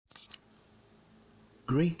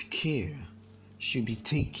Great care should be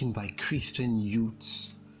taken by Christian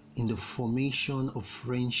youths in the formation of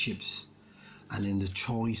friendships and in the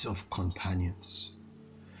choice of companions.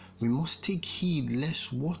 We must take heed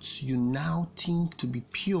lest what you now think to be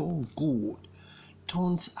pure gold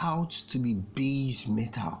turns out to be base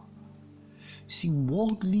metal. See,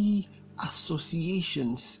 worldly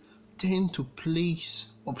associations tend to place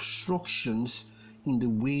obstructions in the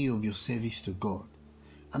way of your service to God,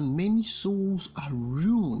 and many souls are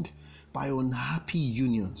ruined by unhappy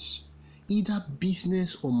unions, either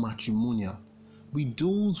business or matrimonial, with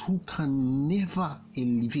those who can never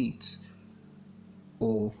elevate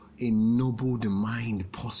or ennoble the mind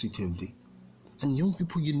positively. And young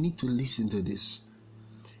people, you need to listen to this.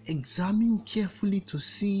 Examine carefully to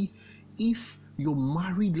see if your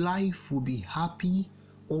married life will be happy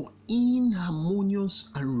or inharmonious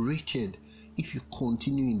and wretched if you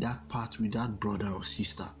continue in that path with that brother or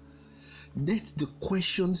sister. Let the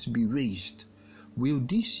questions be raised. Will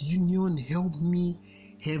this union help me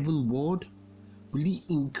heavenward? Will it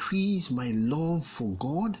increase my love for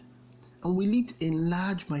God? And will it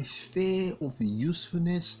enlarge my sphere of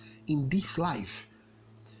usefulness in this life?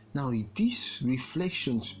 Now, if these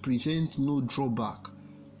reflections present no drawback,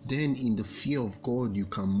 then in the fear of God you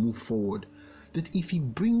can move forward. But if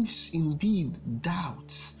it brings indeed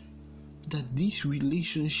doubts that this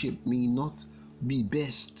relationship may not be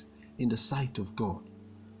best in the sight of God,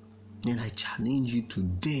 then I challenge you to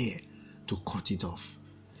dare to cut it off.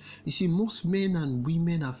 You see, most men and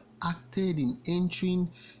women have acted in entering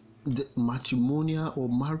the matrimonial or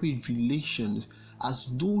marriage relations as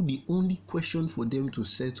though the only question for them to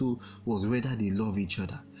settle was whether they love each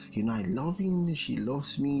other. I love him, she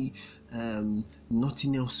loves me,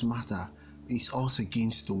 nothing else matters. It's us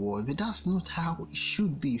against the world. But that's not how it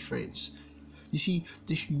should be, friends. You see,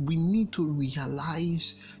 we need to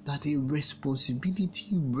realize that a responsibility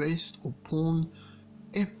rests upon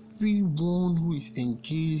everyone who is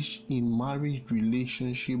engaged in marriage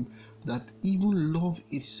relationship, that even love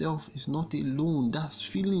itself is not alone. That's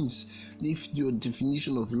feelings. If your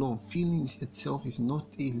definition of love, feelings itself is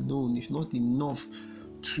not alone, it's not enough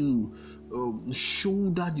to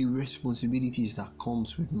shoulder the responsibilities that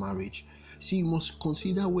comes with marriage. See, you must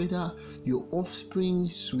consider whether your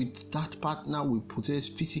offsprings with that partner will possess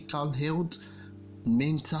physical health,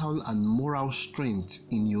 mental and moral strength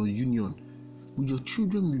in your union. Will your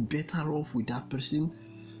children be better off with that person?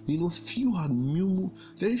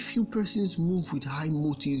 Very few persons move with high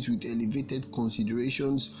motives, with elevated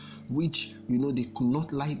considerations, which they could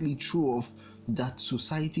not lightly throw off, that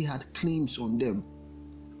society had claims on them.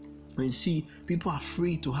 And see, people are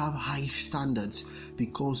afraid to have high standards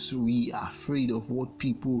because we are afraid of what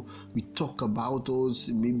people will talk about us.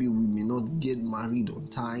 Maybe we may not get married on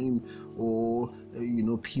time, or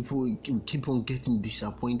people keep on getting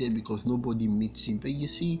disappointed because nobody meets it. But you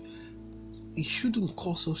see, it shouldn't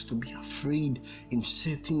cause us to be afraid in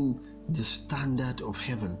setting the standard of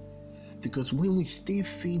heaven. Because when we stay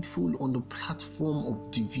faithful on the platform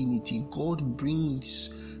of divinity, God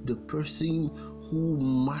brings the person who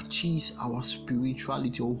matches our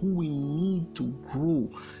spirituality, or who we need to grow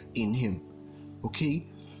in Him. Okay?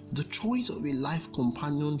 The choice of a life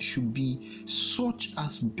companion should be such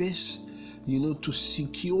as best, to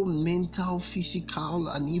secure mental, physical,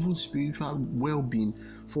 and even spiritual well-being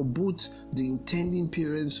for both the intending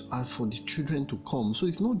parents and for the children to come. So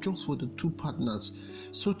it's not just for the two partners,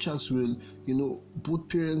 such as will, both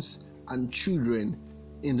parents and children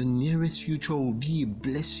in the nearest future will be a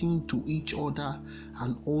blessing to each other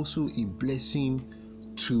and also a blessing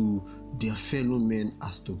to their fellow men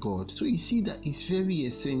as to God. So you see that it's very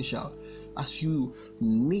essential as you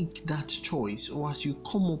make that choice, or as you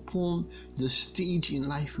come upon the stage in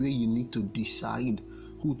life where you need to decide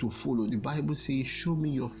who to follow. The Bible says, show me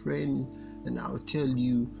your friend and I'll tell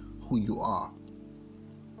you who you are.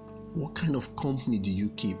 What kind of company do you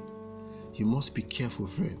keep? You must be careful,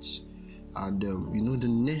 friends. And the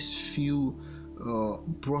next few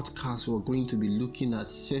broadcasts, we're going to be looking at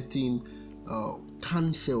certain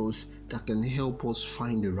counsels that can help us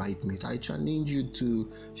find the right mate. I challenge you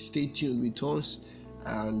to stay tuned with us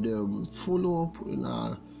and follow up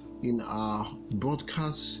in our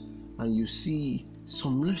broadcasts, and you see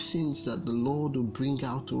some lessons that the Lord will bring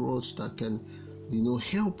out to us that can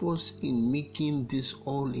help us in making this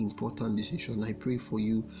all-important decision. I pray for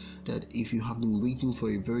you that if you have been waiting for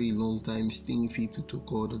a very long time, staying faithful to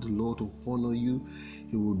God, that the Lord will honor you.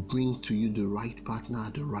 He will bring to you the right partner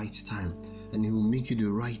at the right time, and He will make you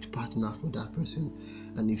the right partner for that person.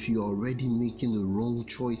 And if you are already making the wrong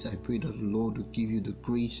choice, I pray that the Lord will give you the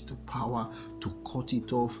grace, the power to cut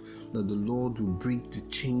it off, that the Lord will break the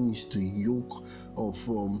chains, the yoke of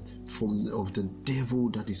the devil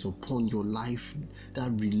that is upon your life,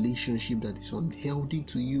 that relationship that is unhealthy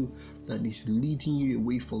to you, that is leading you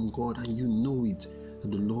away from God, and you know it.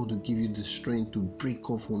 That the Lord will give you the strength to break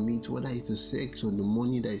off from it, whether it's the sex or the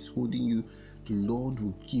money that is holding you. The Lord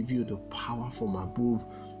will give you the power from above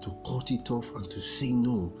to cut it off and to say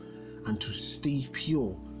no, and to stay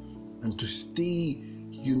pure, and to stay,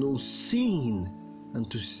 sane, and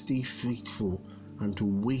to stay faithful, and to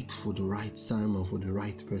wait for the right time and for the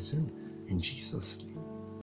right person in Jesus' name.